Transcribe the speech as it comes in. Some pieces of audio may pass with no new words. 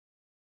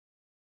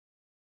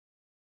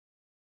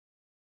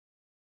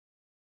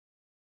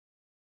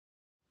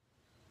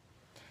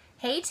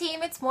Hey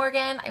team, it's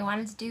Morgan. I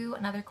wanted to do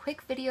another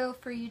quick video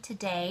for you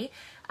today.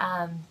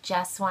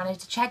 Just wanted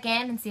to check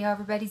in and see how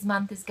everybody's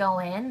month is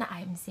going.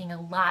 I'm seeing a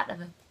lot of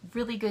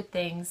really good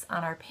things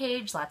on our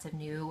page, lots of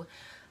new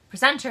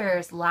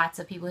presenters, lots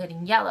of people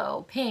hitting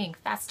yellow, pink,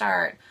 fast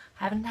start.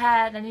 Haven't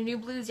had any new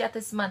blues yet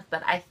this month,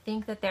 but I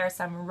think that there are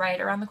some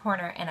right around the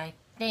corner, and I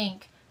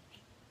think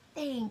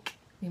we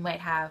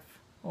might have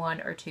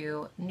one or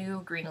two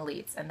new green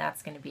elites, and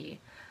that's going to be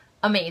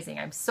amazing.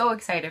 I'm so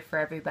excited for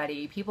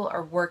everybody. People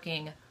are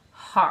working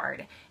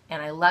hard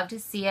and I love to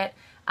see it.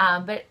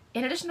 But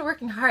in addition to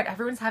working hard,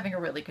 everyone's having a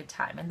really good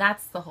time, and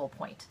that's the whole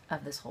point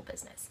of this whole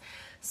business.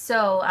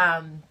 So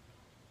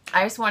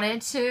I just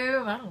wanted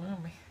to, I don't know,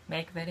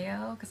 make a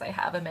video because I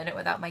have a minute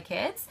without my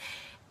kids.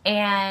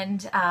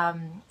 And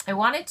I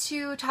wanted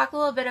to talk a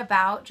little bit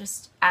about,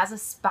 just as a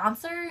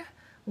sponsor,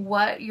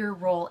 what your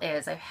role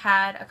is. I've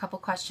had a couple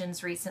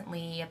questions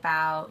recently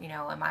about,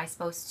 am I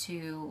supposed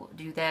to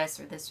do this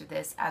or this or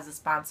this as a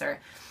sponsor?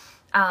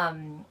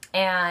 And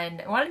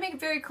I wanted to make it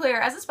very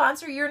clear, as a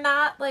sponsor, you're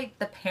not like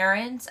the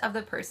parent of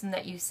the person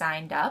that you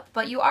signed up,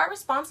 but you are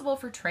responsible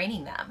for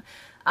training them.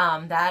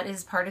 That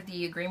is part of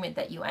the agreement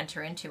that you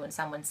enter into when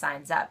someone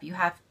signs up. You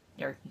have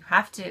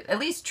to at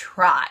least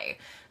try.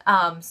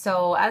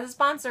 So as a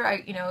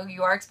sponsor,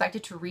 you are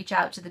expected to reach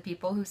out to the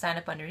people who sign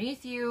up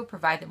underneath you,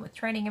 provide them with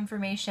training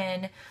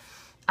information.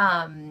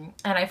 And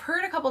I've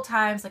heard a couple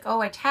times like, oh,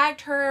 I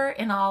tagged her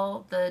in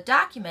all the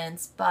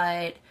documents,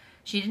 but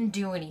she didn't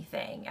do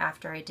anything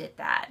after I did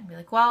that. And be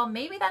like, well,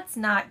 maybe that's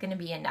not going to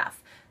be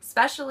enough,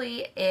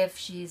 especially if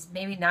she's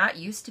maybe not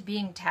used to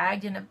being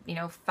tagged in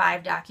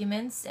 5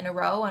 documents in a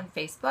row on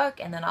Facebook,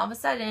 and then all of a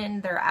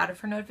sudden they're out of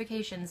her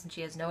notifications and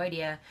she has no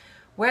idea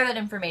where that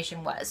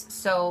information was.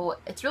 So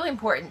it's really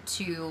important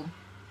to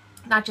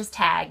not just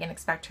tag and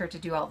expect her to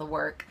do all the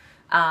work,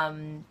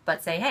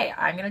 but say, hey,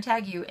 I'm going to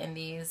tag you in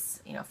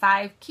these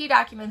 5 key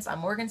documents on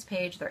Morgan's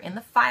page. They're in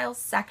the files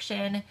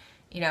section.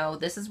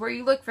 This is where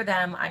you look for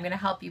them. I'm going to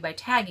help you by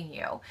tagging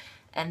you.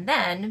 And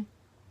then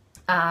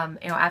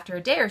after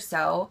a day or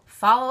so,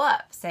 follow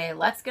up. Say,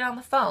 let's get on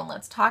the phone.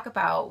 Let's talk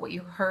about what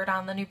you heard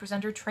on the new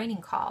presenter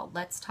training call.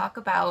 Let's talk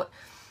about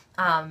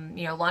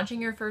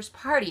launching your first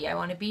party. I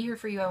want to be here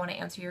for you. I want to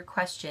answer your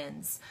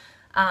questions.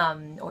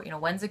 Or,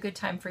 when's a good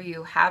time for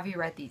you? Have you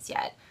read these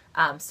yet?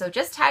 So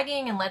just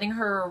tagging and letting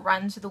her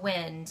run to the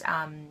wind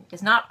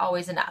is not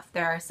always enough.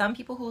 There are some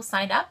people who will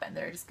sign up and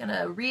they're just going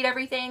to read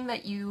everything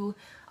that you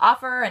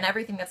offer and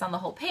everything that's on the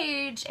whole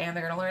page, and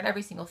they're going to learn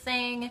every single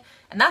thing.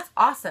 And that's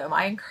awesome.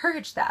 I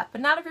encourage that. But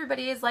not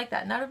everybody is like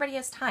that. Not everybody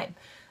has time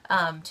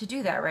to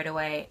do that right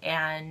away.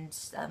 And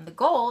the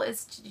goal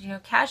is to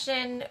cash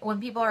in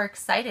when people are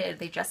excited.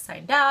 They just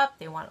signed up.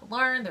 They want to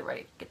learn. They're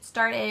ready to get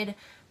started.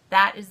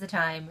 That is the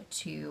time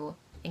to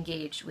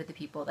engage with the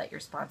people that you're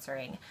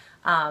sponsoring.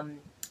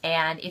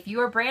 And if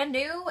you are brand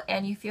new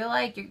and you feel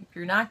like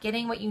you're not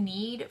getting what you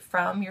need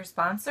from your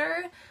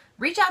sponsor,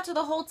 reach out to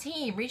the whole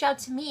team. Reach out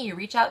to me.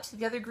 Reach out to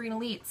the other green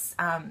elites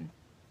on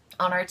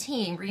our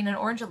team, green and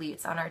orange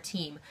elites on our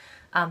team.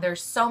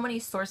 There's so many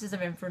sources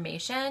of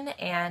information,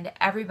 and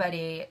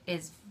everybody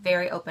is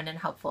very open and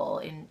helpful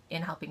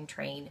in helping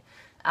train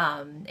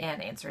and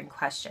answering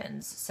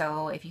questions.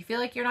 So if you feel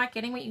like you're not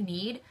getting what you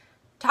need,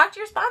 talk to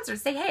your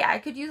sponsors. Say, hey, I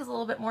could use a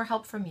little bit more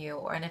help from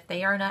you. And if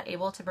they are not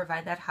able to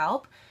provide that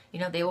help,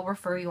 they will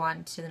refer you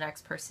on to the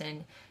next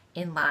person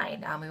in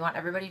line. We want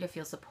everybody to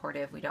feel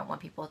supportive. We don't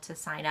want people to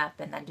sign up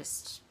and then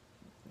just,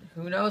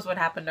 who knows what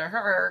happened to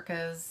her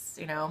because,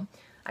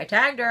 I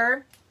tagged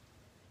her.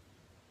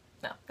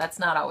 No, that's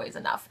not always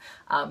enough.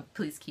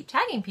 Please keep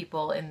tagging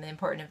people in the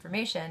important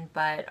information,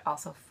 but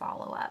also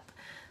follow up.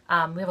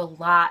 We have a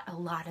lot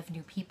of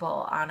new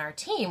people on our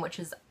team, which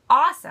is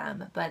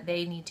awesome, but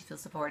they need to feel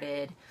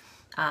supported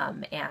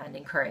and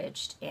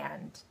encouraged,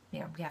 and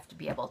we have to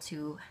be able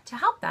to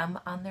help them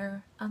on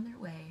their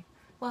way.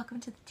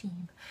 Welcome to the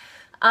team.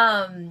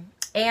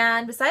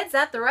 And besides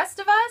that, the rest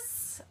of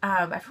us,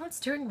 everyone's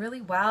doing really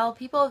well.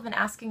 People have been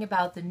asking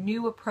about the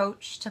new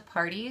approach to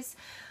parties.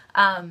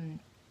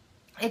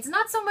 It's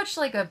not so much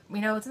like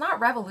it's not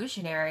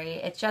revolutionary.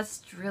 It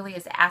just really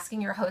is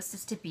asking your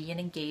hostess to be an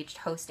engaged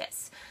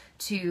hostess,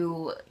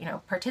 to,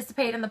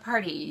 participate in the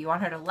party. You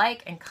want her to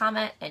like and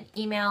comment and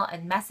email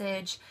and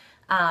message.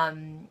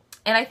 And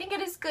I think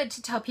it is good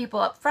to tell people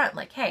up front,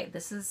 like, hey,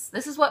 this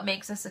is what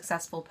makes a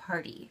successful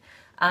party.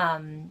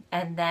 And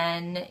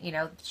then,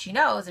 she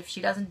knows if she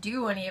doesn't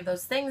do any of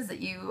those things that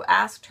you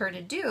asked her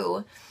to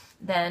do,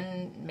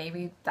 then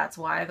maybe that's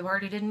why the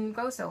party didn't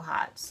go so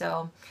hot.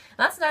 So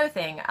that's another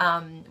thing.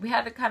 We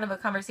had a kind of a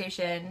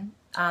conversation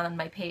on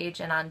my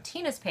page and on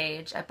Tina's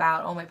page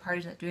about, oh, my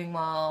party's not doing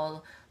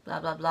well,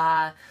 blah, blah,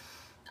 blah.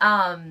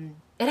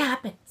 It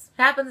happens.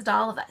 It happens to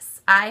all of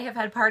us. I have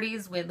had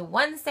parties with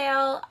one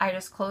sale. I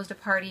just closed a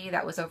party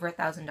that was over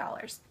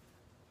 $1,000.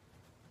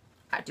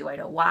 Do I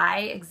know why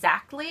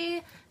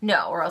exactly?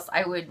 No, or else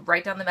I would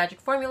write down the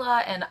magic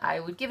formula and I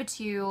would give it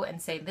to you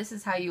and say, this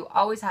is how you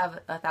always have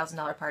a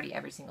 $1,000 party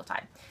every single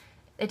time.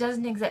 It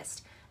doesn't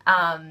exist.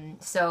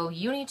 So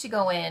you need to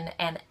go in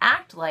and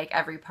act like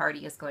every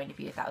party is going to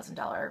be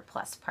 $1,000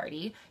 plus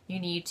party. You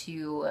need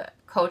to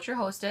coach your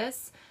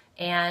hostess,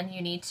 and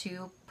you need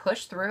to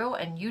push through,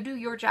 and you do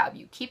your job.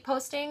 You keep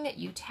posting,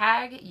 you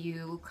tag,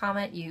 you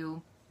comment,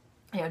 you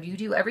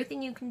do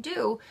everything you can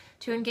do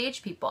to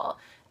engage people.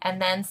 And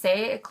then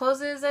say it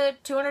closes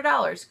at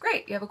 $200.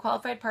 Great, you have a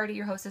qualified party,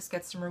 your hostess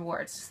gets some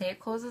rewards. Say it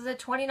closes at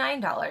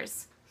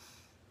 $29.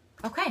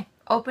 Okay,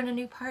 open a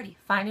new party,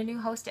 find a new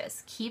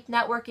hostess, keep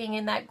networking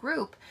in that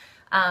group.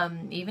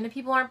 Even if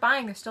people aren't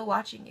buying, they're still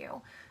watching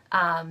you.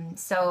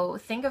 So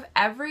think of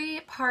every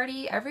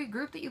party, every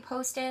group that you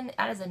post in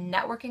as a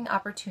networking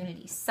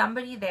opportunity.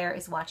 Somebody there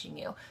is watching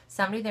you.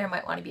 Somebody there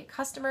might want to be a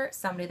customer.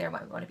 Somebody there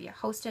might want to be a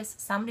hostess.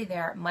 Somebody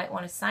there might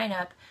want to sign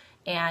up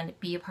and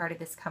be a part of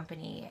this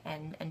company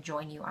and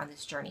join you on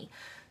this journey.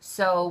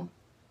 So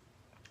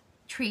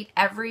treat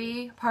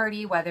every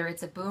party, whether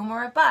it's a boom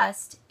or a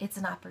bust, it's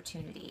an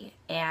opportunity.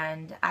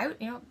 And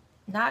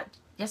not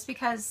just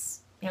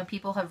because,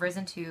 people have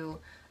risen to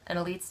an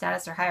elite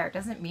status or higher, it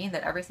doesn't mean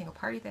that every single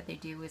party that they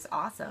do is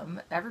awesome.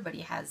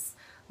 Everybody has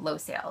low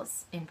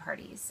sales in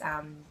parties.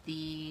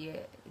 The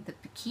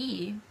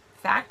key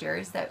factor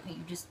is that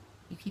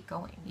you keep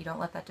going. You don't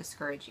let that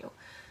discourage you.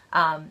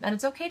 And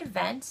it's okay to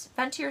vent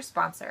to your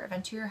sponsor,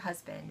 vent to your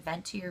husband,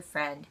 vent to your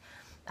friend.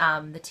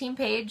 The team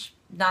page,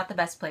 not the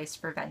best place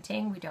for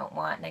venting. We don't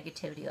want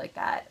negativity like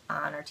that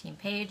on our team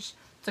page.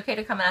 It's okay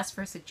to come and ask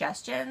for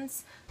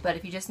suggestions, but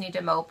if you just need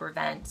to mope or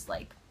vent,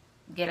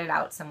 get it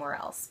out somewhere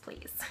else,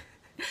 please.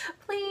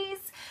 Please.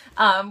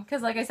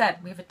 Because like I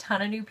said, we have a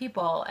ton of new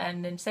people,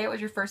 and then say it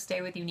was your first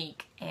day with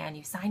Unique, and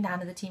you signed on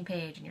to the team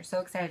page, and you're so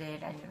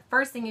excited, and the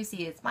first thing you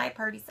see is, my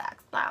party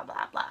sucks, blah,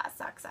 blah, blah,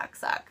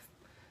 suck.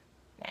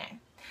 Nah.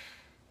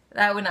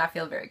 That would not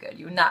feel very good.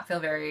 You would not feel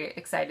very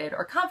excited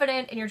or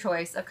confident in your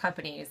choice of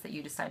companies that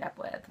you just signed up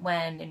with,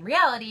 when in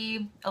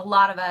reality, a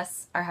lot of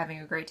us are having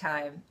a great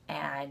time,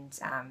 and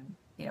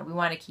we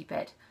want to keep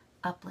it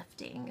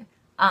uplifting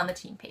on the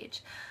team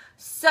page.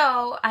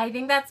 So I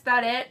think that's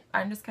about it.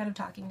 I'm just kind of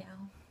talking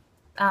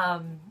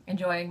now,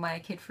 enjoying my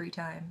kid-free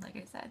time, like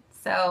I said.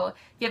 So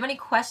if you have any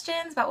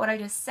questions about what I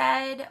just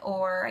said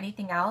or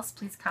anything else,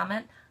 please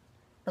comment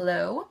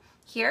below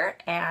here,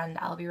 and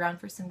I'll be around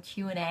for some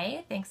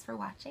Q&A. Thanks for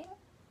watching.